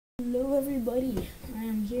Hello everybody, I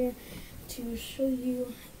am here to show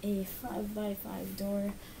you a 5x5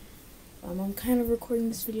 door. I'm kind of recording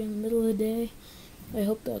this video in the middle of the day. I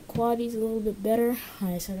hope the quality is a little bit better.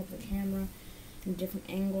 I set up the camera in a different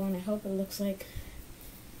angle and I hope it looks like,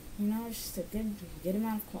 just a good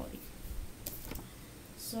amount of quality.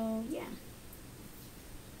 So yeah,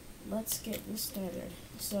 let's get this started.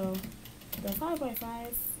 So the 5x5,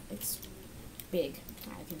 it's big,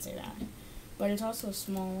 I can say that. But it's also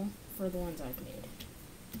small for the ones I've made.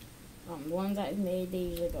 The ones I've made, they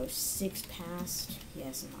usually go 6 past.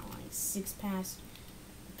 Yes, I'm not lying. 6 past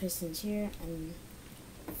the pistons here, and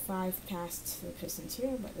 5 past the pistons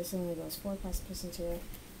here. But this only goes 4 past the pistons here,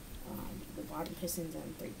 the bottom pistons,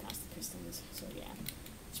 and 3 past the pistons. So yeah,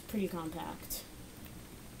 it's pretty compact.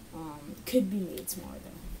 Could be made smaller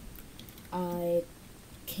though. I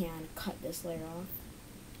can cut this layer off,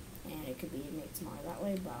 and it could be made smaller that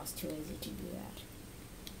way, but I was too lazy to do that.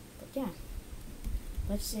 But yeah,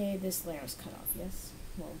 let's say this layer is cut off, yes?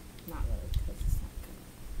 Well, not really, because it's not cut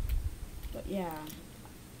off. But yeah,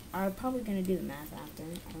 I'm probably going to do the math after.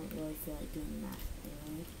 I don't really feel like doing the math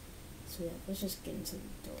anyway. So yeah, let's just get into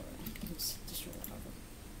the door. Let's destroy that over.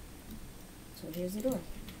 So here's the door.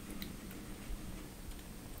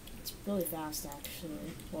 It's really fast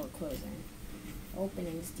actually, while closing.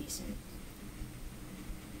 Opening's decent.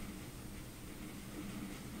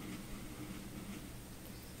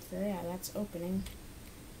 So yeah, that's opening,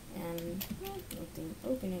 and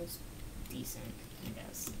opening's decent, I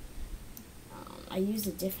guess. I used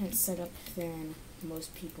a different setup than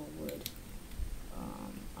most people would.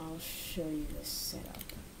 I'll show you the setup.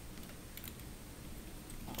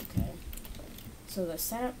 Okay, so the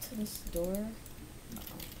setup to this door,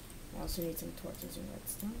 I also need some torches and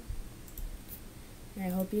redstone. And I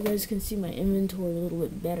hope you guys can see my inventory a little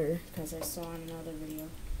bit better, because I saw in another video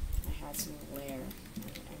I had some glare in the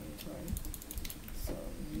inventory. So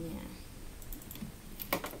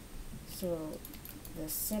yeah. So the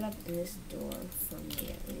setup in this door, for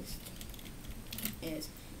me at least, is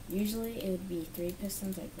usually it would be 3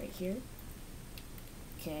 pistons like right here.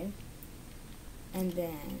 Okay. And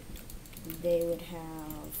then they would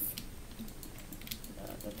have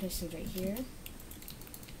the pistons right here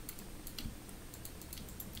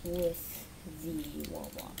with the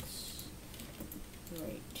wall blocks.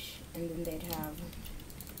 Right. And then they'd have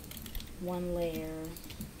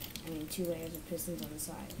 2 layers of pistons on the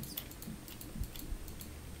sides,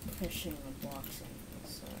 pushing the blocks in the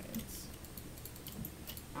sides.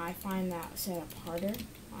 I find that setup harder,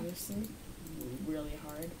 honestly, really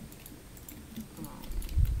hard,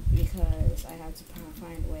 because I have to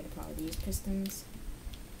find a way to power these pistons,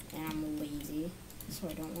 and I'm lazy, so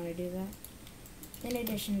I don't want to do that. In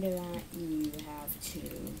addition to that, you have to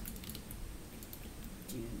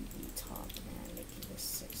do the top and make it a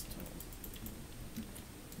 6 total.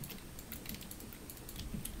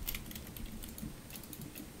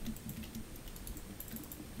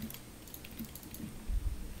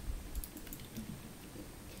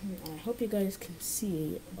 I hope you guys can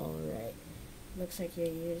see alright. Looks like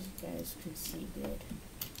you guys can see good,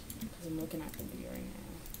 because I'm looking at the video right now.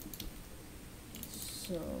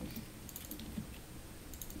 So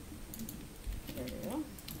there we go.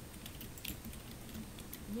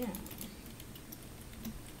 Yeah.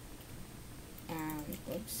 And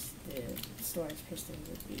whoops, the storage piston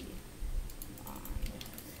would be on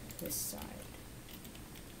this side.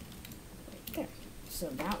 Right there. So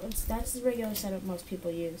that's the regular setup most people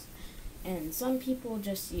use. And some people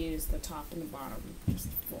just use the top and the bottom just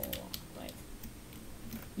full. Like,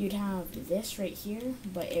 you'd have this right here,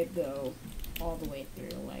 but it'd go all the way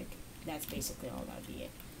through. Like, that's basically all that'd be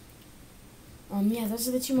it. Yeah, those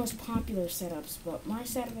are the 2 most popular setups, but my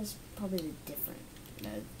setup is probably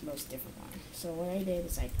the most different one. So what I did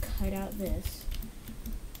is I cut out this,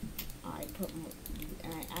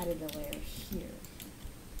 and I added a layer here.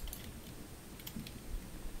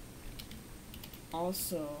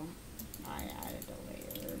 Also, I added a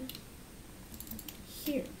layer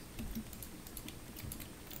here.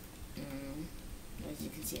 As you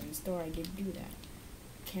can see in the store, I did do that.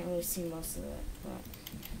 Can't really see most of it, but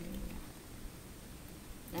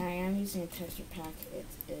I am using a texture pack. It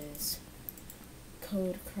is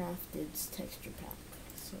Code Crafted's texture pack.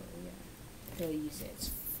 So yeah, go use it.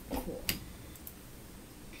 It's cool.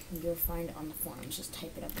 You'll find it on the forums. Just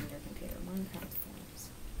type it up on your computer. Minecraft forums.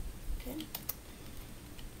 Okay.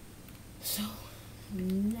 So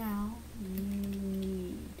now you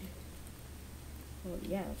need. Well,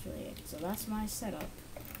 yeah, that's really it. So that's my setup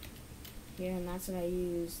here, and that's what I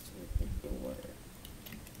used with the door.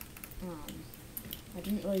 I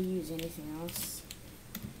didn't really use anything else.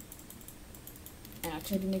 And I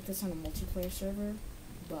tried to make this on a multiplayer server,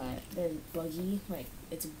 but there's buggy, like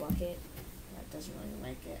it's a bucket that doesn't really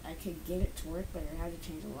like it. I could get it to work, but it had to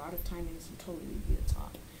change a lot of timings and totally review the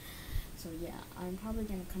top. So yeah, I'm probably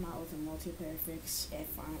gonna come out with a multiplayer fix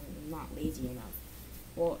if I'm not lazy enough.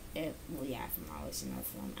 Well, yeah, if I'm not lazy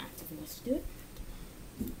enough, I'm active enough to do it.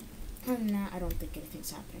 Other than that, I don't think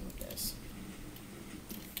anything's happening with this.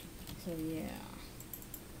 So yeah,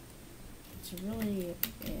 that's really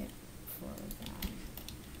it for that.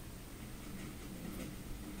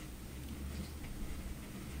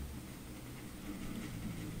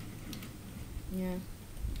 Yeah,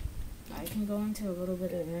 I can go into a little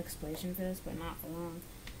bit of an explanation for this, but not for long.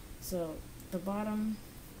 So the bottom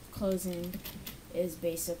closing is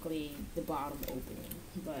basically the bottom opening,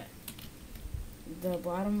 but the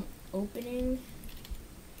bottom opening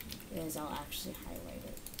is, I'll actually highlight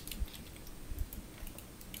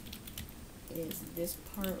it, is this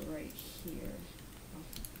part right here.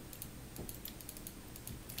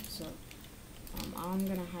 So I'm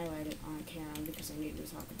gonna highlight it on camera because I need to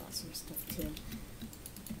talk about some stuff too.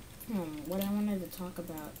 What I wanted to talk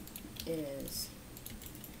about is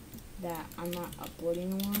that I'm not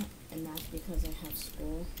uploading a lot, and that's because I have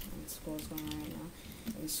school, and school's going on right now,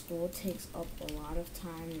 and school takes up a lot of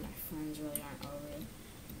time, and my friends really aren't over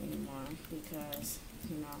anymore because,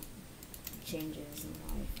 you know, changes in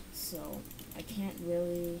life. So I can't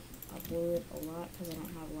really upload a lot because I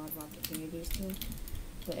don't have a lot of opportunities to.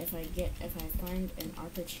 But if I find an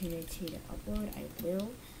opportunity to upload, I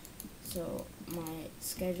will. So my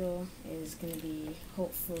schedule is gonna be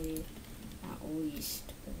hopefully at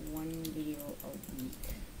least one video a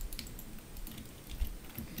week,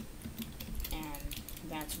 and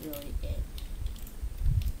that's really it.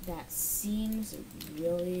 That seems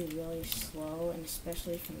really, really slow, and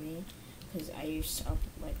especially for me, because I used to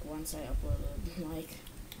once I uploaded, like,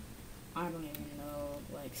 I don't even know,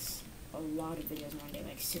 like, a lot of videos in one day,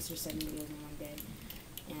 like 6 or 7 videos in one day,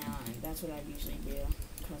 and that's what I usually do,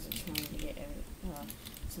 because I'm trying to get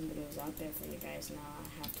some videos out there for you guys. Now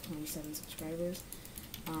I have 27 subscribers.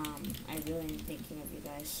 I really am thinking of you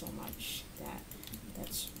guys so much.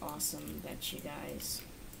 That's awesome that you guys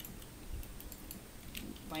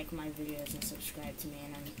like my videos and subscribe to me,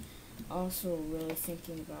 and I'm also really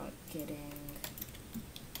thinking about getting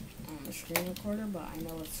a screen recorder, but I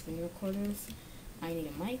know with screen recorders I need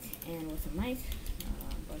a mic, and with a mic,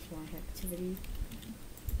 much more activity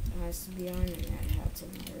has to be on, and that has in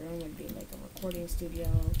my room would be like a recording studio.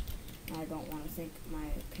 I don't want to think my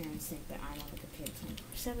parents think that I'm on the computer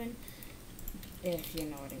 24/7, if you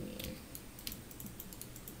know what I mean.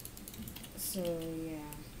 So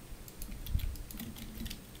yeah,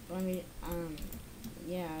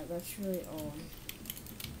 yeah, that's really all.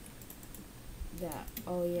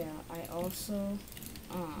 Oh yeah, I also,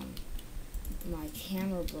 my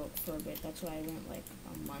camera broke for a bit. That's why I went like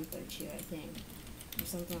a month or two, I think, or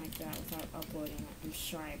something like that, without uploading it. I'm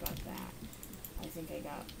sorry about that. I think I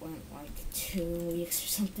went like 2 weeks or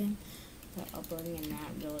something without uploading, and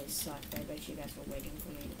that really sucked. I bet you guys were waiting for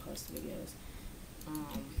me to post videos.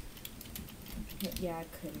 But yeah, I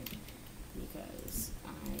couldn't because I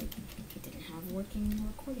didn't have a working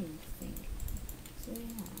recording thing. So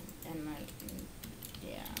yeah, and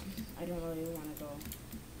I don't really want to go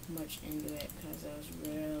much into it because it was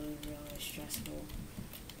really, really stressful.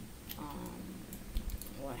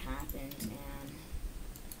 What happened, and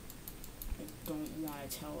I don't want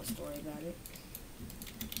to tell a story about it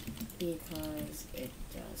because it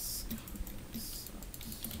just kind of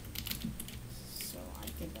sucks. So I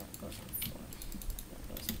think that goes on 4. That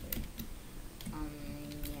goes on 3.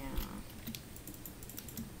 Yeah.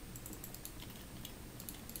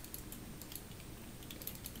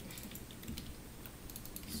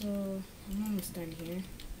 So I'm almost done here.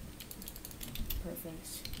 Perfect.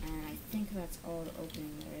 And I think that's all the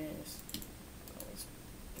opening there is. Oh, let's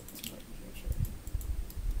get this part here too.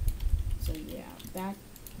 So yeah,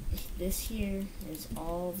 this here is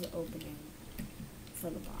all of the opening for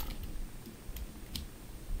the bottom.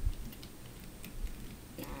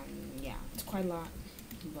 And yeah, it's quite a lot,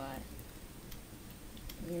 but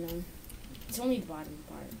you know, it's only the bottom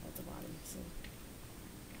part at the bottom, so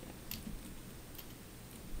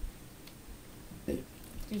yeah.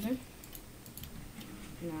 Excuse me?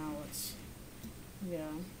 Now let's go.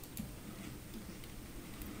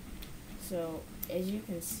 So as you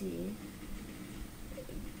can see,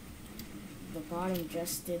 the bottom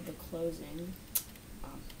just did the closing.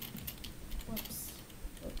 Whoops.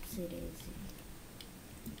 Whoopsie daisy.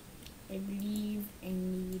 I believe I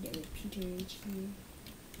need a repeater here.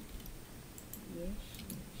 Yes.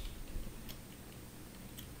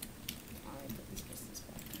 Alright, put these pistons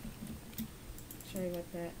back. Sure,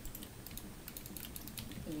 like that.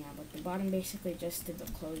 Yeah, but the bottom basically just did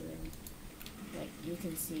the closing. Like, you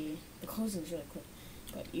can see, the closing's really quick,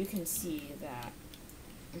 but you can see that,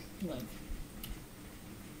 look.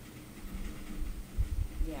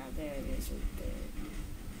 Yeah, there it is right there.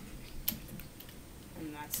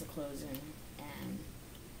 And that's the closing. And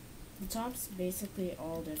the top's basically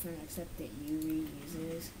all different, except that U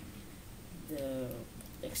reuses the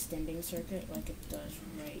extending circuit like it does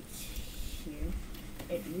right here.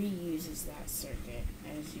 It reuses that circuit,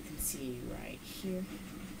 as you can see right here,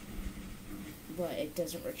 but it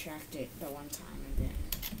doesn't retract it the one time and then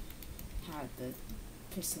have the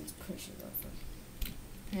pistons push it over.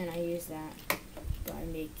 And I use that by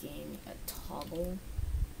making a toggle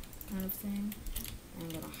kind of thing. I'm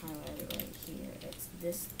gonna highlight it right here. It's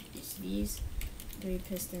these 3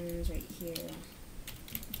 pistons right here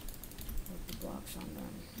with the blocks on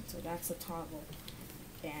them. So that's a toggle.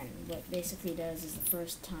 And what basically does is the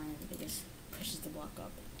first time it just pushes the block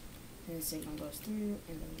up and the signal goes through,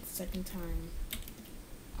 and then the second time,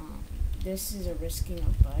 this is a risking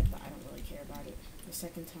of bud, but I don't really care about it. The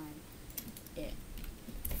second time it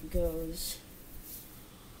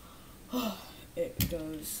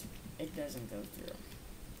doesn't go through.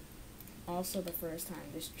 Also, the first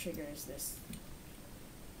time this triggers this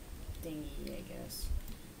thingy, I guess.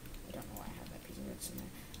 I don't know why I have that piece of bricks in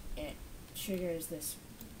there. It triggers this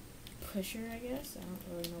pusher, I guess. I don't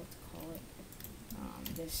really know what to call it.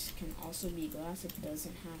 This can also be glass. It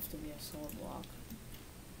doesn't have to be a solid block.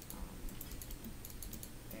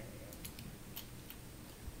 There we go.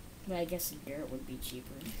 But I guess dirt would be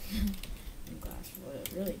cheaper than glass. Well,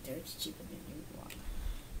 really, dirt's cheaper than any block.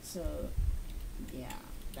 So, yeah,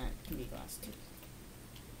 that can be glass too.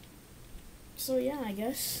 So yeah, I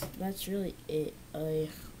guess that's really it. I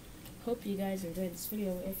hope you guys enjoyed this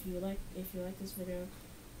video. If you like this video,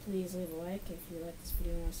 please leave a like. If you like this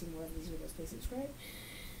video and want to see more of these videos, please subscribe.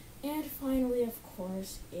 And finally, of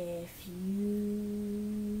course, if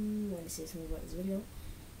you want to say something about this video,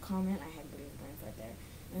 comment. I have video plans right there.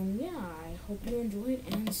 And yeah, I hope you enjoyed,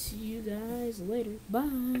 and see you guys later.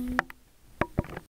 Bye.